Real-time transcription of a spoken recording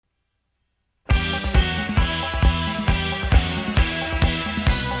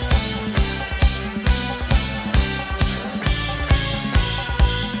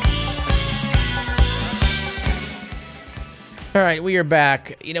All right, we are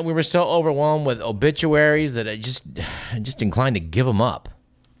back. We were so overwhelmed with obituaries that I just inclined to give them up.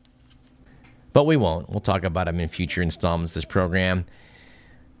 But we won't. We'll talk about them in future installments of this program.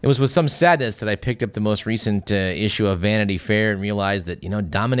 It was with some sadness that I picked up the most recent issue of Vanity Fair and realized that,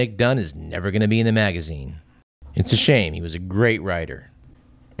 Dominic Dunn is never going to be in the magazine. It's a shame. He was a great writer.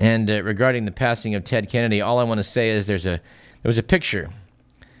 And regarding the passing of Ted Kennedy, all I want to say is there was a picture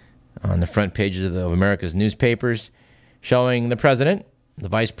on the front pages of America's newspapers showing the president, the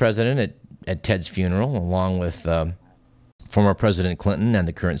vice president at Ted's funeral, along with former President Clinton and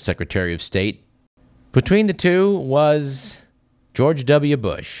the current Secretary of State. Between the two was George W.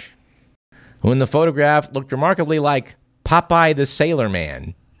 Bush, who in the photograph looked remarkably like Popeye the Sailor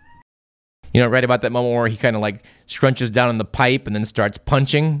Man. Right about that moment where he kind of like scrunches down in the pipe and then starts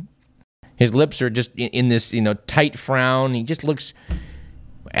punching. His lips are just in this, tight frown. He just looks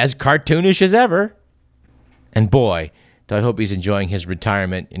as cartoonish as ever. And boy, I hope he's enjoying his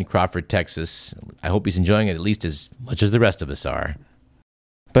retirement in Crawford, Texas. I hope he's enjoying it at least as much as the rest of us are.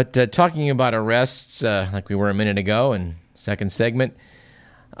 But talking about arrests, like we were a minute ago in second segment,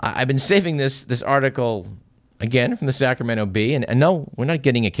 I've been saving this article, again, from the Sacramento Bee. And no, we're not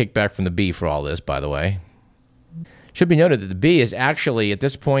getting a kickback from the Bee for all this, by the way. Should be noted that the Bee is actually, at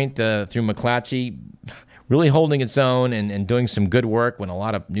this point, through McClatchy, really holding its own and doing some good work when a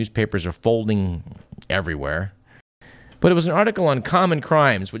lot of newspapers are folding everywhere. But it was an article on common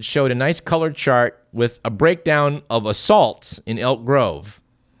crimes which showed a nice colored chart with a breakdown of assaults in Elk Grove.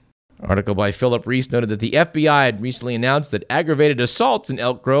 An article by Philip Reese noted that the FBI had recently announced that aggravated assaults in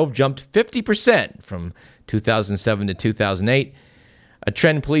Elk Grove jumped 50% from 2007 to 2008, a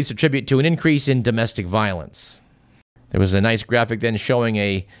trend police attribute to an increase in domestic violence. There was a nice graphic then showing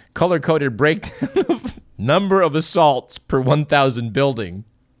a color-coded breakdown of number of assaults per 1,000 building.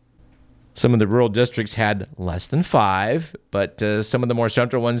 Some of the rural districts had less than 5, but some of the more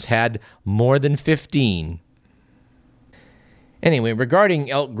central ones had more than 15. Anyway, regarding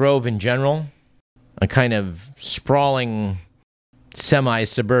Elk Grove in general, a kind of sprawling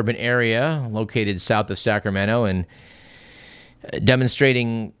semi-suburban area located south of Sacramento and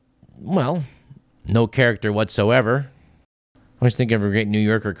demonstrating, well, no character whatsoever. I was thinking of a great New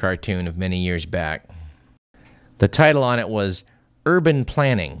Yorker cartoon of many years back. The title on it was Urban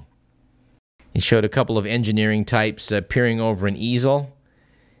Planning. It showed a couple of engineering types peering over an easel.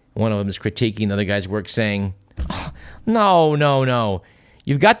 One of them is critiquing the other guy's work, saying, "Oh, no.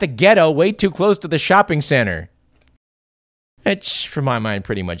 You've got the ghetto way too close to the shopping center." Which, for my mind,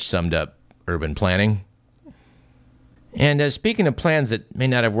 pretty much summed up urban planning. And speaking of plans that may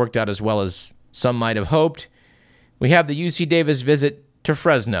not have worked out as well as some might have hoped, we have the UC Davis visit to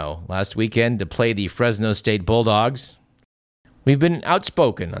Fresno last weekend to play the Fresno State Bulldogs. We've been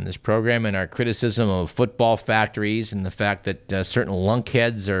outspoken on this program in our criticism of football factories and the fact that certain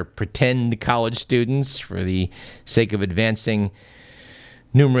lunkheads are pretend college students for the sake of advancing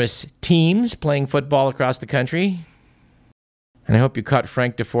numerous teams playing football across the country. And I hope you caught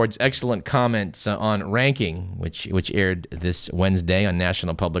Frank DeFord's excellent comments on ranking, which aired this Wednesday on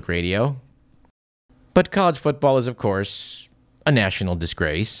National Public Radio. But college football is, of course, a national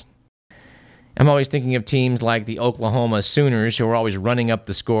disgrace. I'm always thinking of teams like the Oklahoma Sooners, who are always running up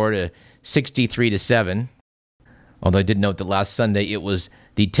the score to 63-7. Although I did note that last Sunday it was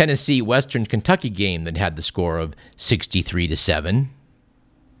the Tennessee-Western Kentucky game that had the score of 63-7.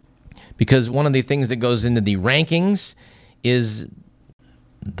 Because one of the things that goes into the rankings is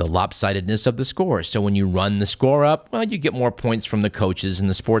the lopsidedness of the score. So when you run the score up, well, you get more points from the coaches and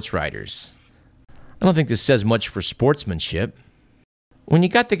the sports writers. I don't think this says much for sportsmanship. When you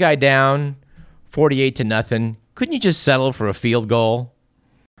got the guy down 48-0, couldn't you just settle for a field goal?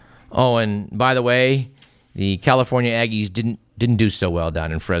 Oh, and by the way, the California Aggies didn't do so well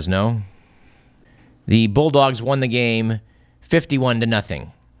down in Fresno. The Bulldogs won the game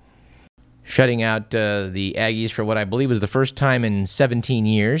 51-0, shutting out the Aggies for what I believe was the first time in 17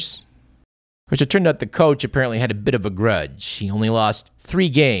 years. Of course, it turned out the coach apparently had a bit of a grudge. He only lost 3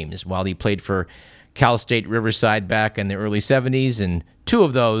 games while he played for Cal State Riverside back in the early 70s, and 2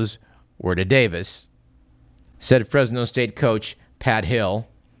 of those were to Davis. Said Fresno State coach Pat Hill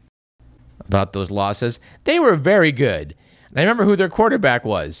about those losses, "They were very good. And I remember who their quarterback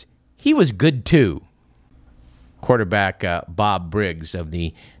was. He was good too." Quarterback Bob Briggs of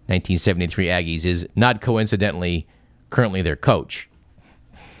the 1973 Aggies is not coincidentally currently their coach.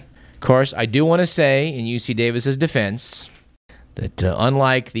 Of course, I do want to say in UC Davis's defense that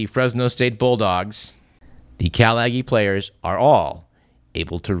unlike the Fresno State Bulldogs, the Cal Aggie players are all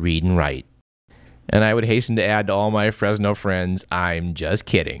able to read and write. And I would hasten to add to all my Fresno friends, I'm just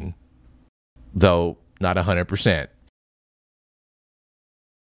kidding. Though not 100%.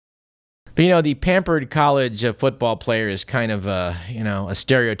 But, the pampered college football player is kind of a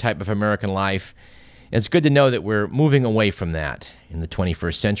stereotype of American life. It's good to know that we're moving away from that in the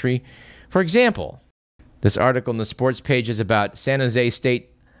 21st century. For example, this article in the sports page is about San Jose State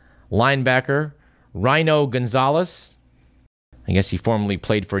linebacker Rhino Gonzalez. I guess he formerly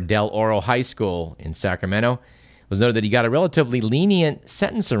played for Del Oro High School in Sacramento. It was noted that he got a relatively lenient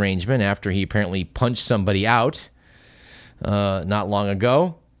sentence arrangement after he apparently punched somebody out not long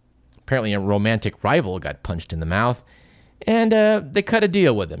ago. Apparently a romantic rival got punched in the mouth. And they cut a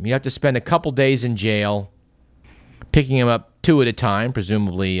deal with him. You have to spend a couple days in jail, picking him up two at a time,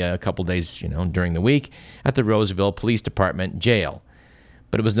 presumably a couple days, during the week, at the Roseville Police Department jail.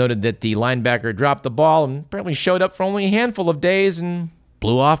 But it was noted that the linebacker dropped the ball and apparently showed up for only a handful of days and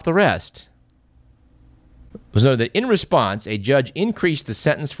blew off the rest. It was noted that in response, a judge increased the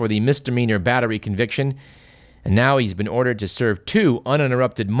sentence for the misdemeanor battery conviction, and now he's been ordered to serve 2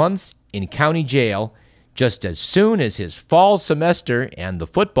 uninterrupted months in county jail just as soon as his fall semester and the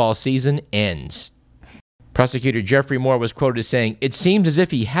football season ends. Prosecutor Jeffrey Moore was quoted as saying, "It seems as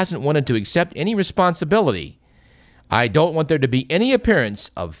if he hasn't wanted to accept any responsibility. I don't want there to be any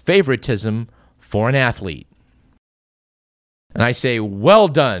appearance of favoritism for an athlete." And I say, well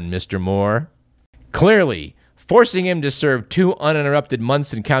done, Mr. Moore. Clearly, forcing him to serve 2 uninterrupted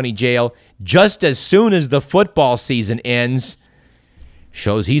months in county jail just as soon as the football season ends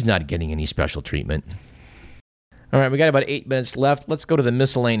shows he's not getting any special treatment. All right, we got about 8 minutes left. Let's go to the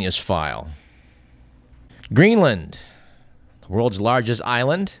miscellaneous file. Greenland, the world's largest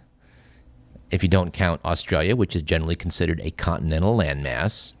island, if you don't count Australia, which is generally considered a continental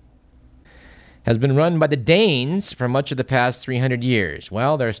landmass, has been run by the Danes for much of the past 300 years.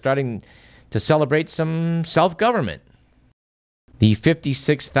 Well, they're starting to celebrate some self-government. The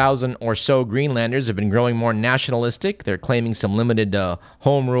 56,000 or so Greenlanders have been growing more nationalistic. They're claiming some limited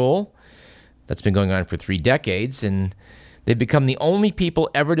home rule. That's been going on for 3 decades, and they've become the only people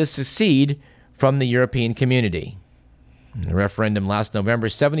ever to secede from the European community. In the referendum last November,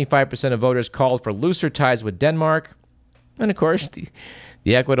 75% of voters called for looser ties with Denmark. And of course,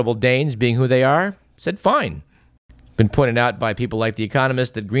 the equitable Danes, being who they are, said fine. Been pointed out by people like The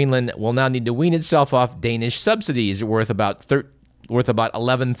Economist that Greenland will now need to wean itself off Danish subsidies worth about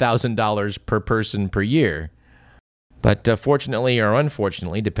 $11,000 per person per year. But fortunately or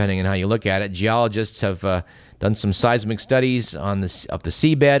unfortunately, depending on how you look at it, geologists have done some seismic studies of the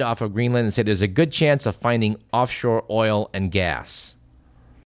seabed off of Greenland and say there's a good chance of finding offshore oil and gas.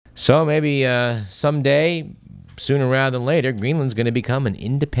 So maybe someday, sooner rather than later, Greenland's going to become an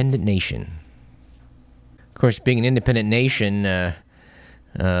independent nation. Of course, being an independent nation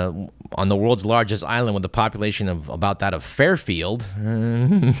on the world's largest island with a population of about that of Fairfield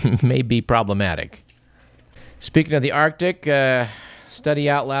may be problematic. Speaking of the Arctic, study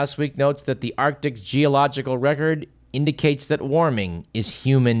out last week notes that the Arctic's geological record indicates that warming is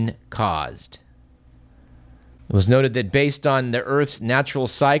human-caused. It was noted that based on the Earth's natural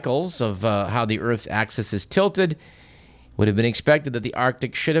cycles of how the Earth's axis is tilted, it would have been expected that the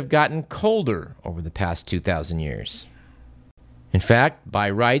Arctic should have gotten colder over the past 2,000 years. In fact,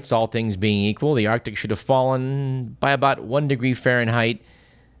 by rights, all things being equal, the Arctic should have fallen by about 1 degree Fahrenheit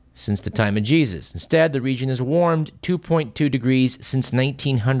since the time of Jesus. Instead, the region has warmed 2.2 degrees since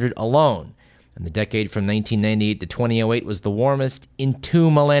 1900 alone, and the decade from 1998 to 2008 was the warmest in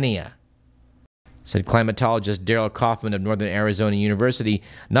 2 millennia. Said climatologist Daryl Kaufman of Northern Arizona University,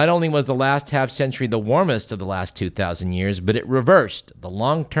 not only was the last half-century the warmest of the last 2,000 years, but it reversed the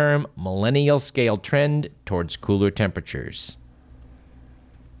long-term millennial-scale trend towards cooler temperatures.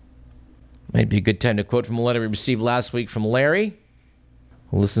 Might be a good time to quote from a letter we received last week from Larry,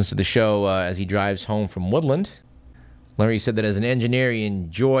 who listens to the show as he drives home from Woodland. Larry said that as an engineer, he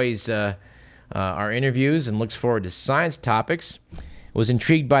enjoys our interviews and looks forward to science topics. Was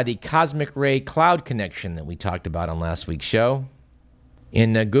intrigued by the cosmic ray cloud connection that we talked about on last week's show.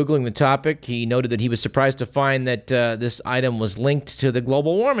 In Googling the topic, he noted that he was surprised to find that this item was linked to the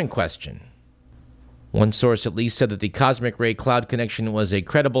global warming question. One source at least said that the cosmic ray cloud connection was a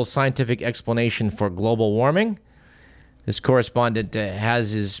credible scientific explanation for global warming. This correspondent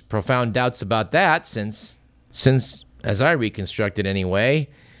has his profound doubts about that since, as I reconstructed anyway,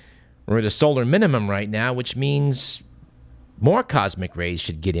 we're at a solar minimum right now, which means more cosmic rays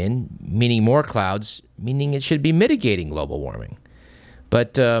should get in, meaning more clouds, meaning it should be mitigating global warming.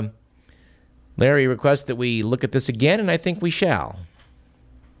 But Larry requests that we look at this again, and I think we shall.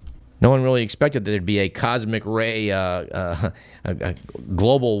 No one really expected that there'd be a cosmic ray, a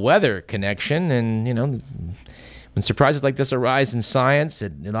global weather connection, and, when surprises like this arise in science,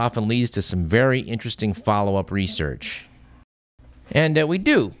 it often leads to some very interesting follow-up research. And we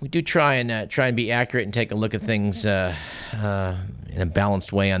do try and be accurate and take a look at things in a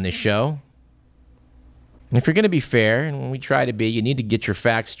balanced way on this show. And if you're going to be fair, and we try to be, you need to get your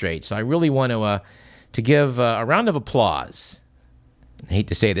facts straight. So I really want to give a round of applause. I hate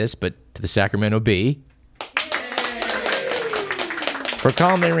to say this, but to the Sacramento Bee for a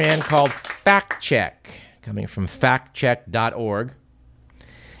column they ran called Fact Check, coming from factcheck.org.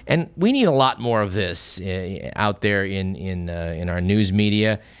 And we need a lot more of this out there in our news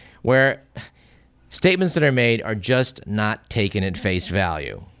media, where statements that are made are just not taken at face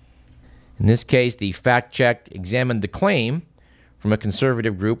value. In this case, the fact check examined the claim from a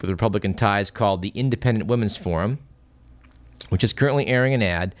conservative group with Republican ties called the Independent Women's Forum, which is currently airing an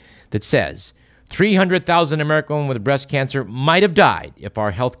ad that says 300,000 American women with breast cancer might have died if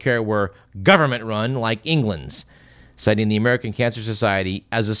our health care were government-run like England's, citing the American Cancer Society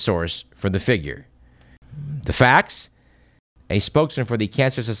as a source for the figure. The facts? A spokesman for the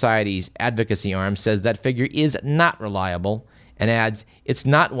Cancer Society's advocacy arm says that figure is not reliable and adds, it's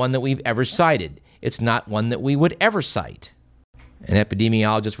not one that we've ever cited. It's not one that we would ever cite. An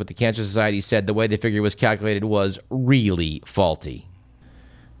epidemiologist with the Cancer Society said the way the figure was calculated was really faulty.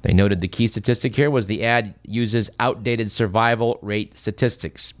 They noted the key statistic here was the ad uses outdated survival rate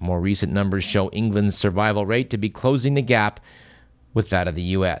statistics. More recent numbers show England's survival rate to be closing the gap with that of the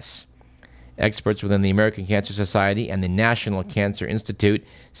U.S. Experts within the American Cancer Society and the National Cancer Institute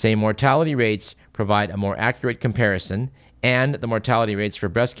say mortality rates provide a more accurate comparison, and the mortality rates for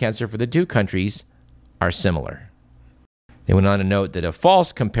breast cancer for the two countries are similar. They went on to note that a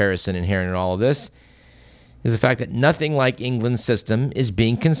false comparison inherent in all of this is the fact that nothing like England's system is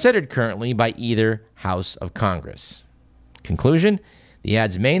being considered currently by either House of Congress. Conclusion, the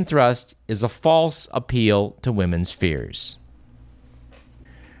ad's main thrust is a false appeal to women's fears.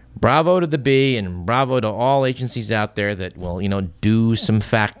 Bravo to the Bee and bravo to all agencies out there that will, do some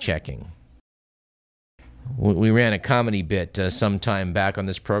fact-checking. We ran a comedy bit some time back on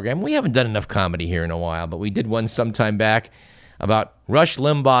this program. We haven't done enough comedy here in a while, but we did one some time back about Rush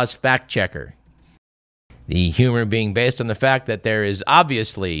Limbaugh's fact-checker. The humor being based on the fact that there is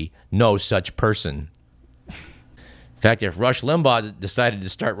obviously no such person. In fact, if Rush Limbaugh decided to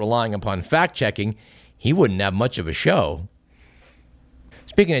start relying upon fact-checking, he wouldn't have much of a show.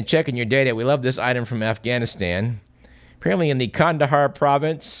 Speaking of checking your data, we love this item from Afghanistan. Apparently in the Kandahar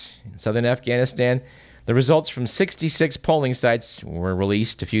province in southern Afghanistan, the results from 66 polling sites were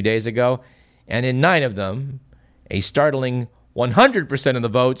released a few days ago, and in 9 of them, a startling 100% of the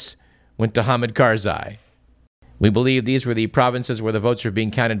votes went to Hamid Karzai. We believe these were the provinces where the votes were being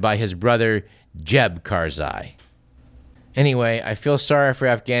counted by his brother, Jeb Karzai. Anyway, I feel sorry for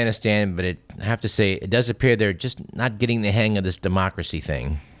Afghanistan, but I have to say, it does appear they're just not getting the hang of this democracy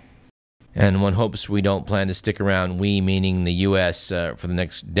thing. And one hopes we don't plan to stick around, we meaning the U.S., for the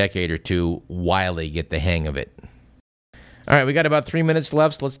next decade or two, while they get the hang of it. All right, we got about 3 minutes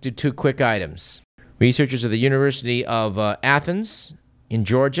left, so let's do 2 quick items. Researchers at the University of Athens in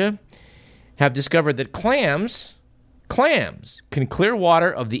Georgia have discovered that clams can clear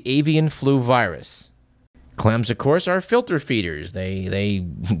water of the avian flu virus. Clams, of course, are filter feeders. They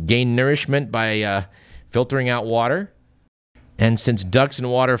gain nourishment by filtering out water. And since ducks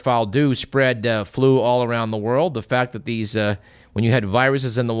and waterfowl do spread flu all around the world, the fact that these, when you had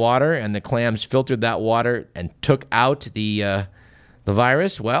viruses in the water and the clams filtered that water and took out the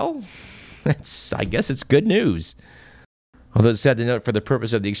virus, well, I guess it's good news. Although it's sad to note for the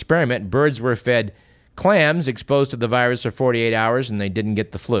purpose of the experiment, birds were fed clams exposed to the virus for 48 hours and they didn't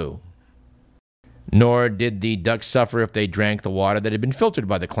get the flu. Nor did the ducks suffer if they drank the water that had been filtered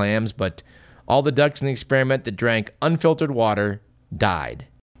by the clams, but all the ducks in the experiment that drank unfiltered water died.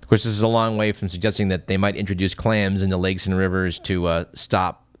 Of course, this is a long way from suggesting that they might introduce clams into lakes and rivers to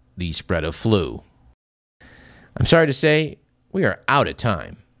stop the spread of flu. I'm sorry to say, we are out of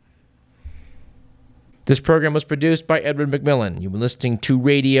time. This program was produced by Edward McMillan. You've been listening to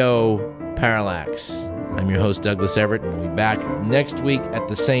Radio Parallax. I'm your host, Douglas Everett, and we'll be back next week at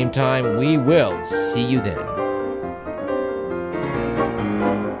the same time. We will see you then.